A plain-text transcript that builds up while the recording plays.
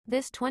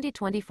This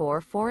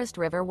 2024 Forest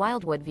River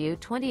Wildwood View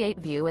 28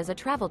 View is a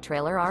travel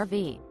trailer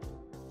RV.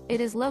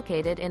 It is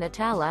located in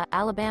Attalla,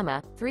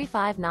 Alabama,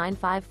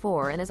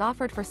 35954 and is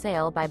offered for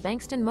sale by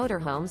Bankston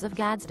Motorhomes of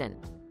Gadsden.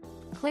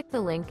 Click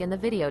the link in the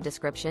video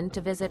description to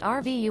visit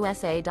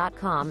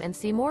RVUSA.com and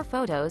see more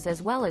photos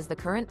as well as the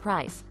current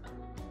price.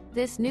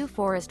 This new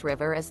Forest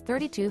River is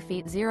 32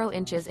 feet 0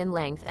 inches in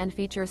length and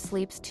features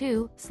sleeps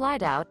 2,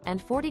 Slideout,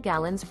 and 40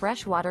 gallons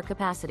fresh water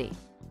capacity.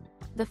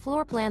 The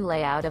floor plan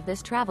layout of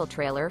this travel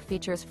trailer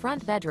features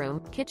front bedroom,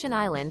 kitchen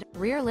island,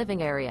 rear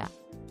living area.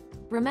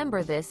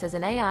 Remember, this is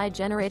an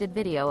AI-generated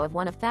video of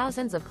one of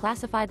thousands of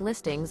classified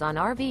listings on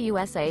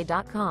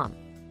RVUSA.com.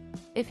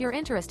 If you're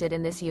interested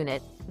in this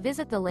unit,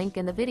 visit the link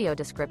in the video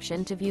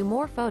description to view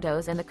more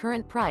photos and the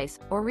current price,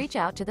 or reach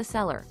out to the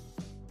seller.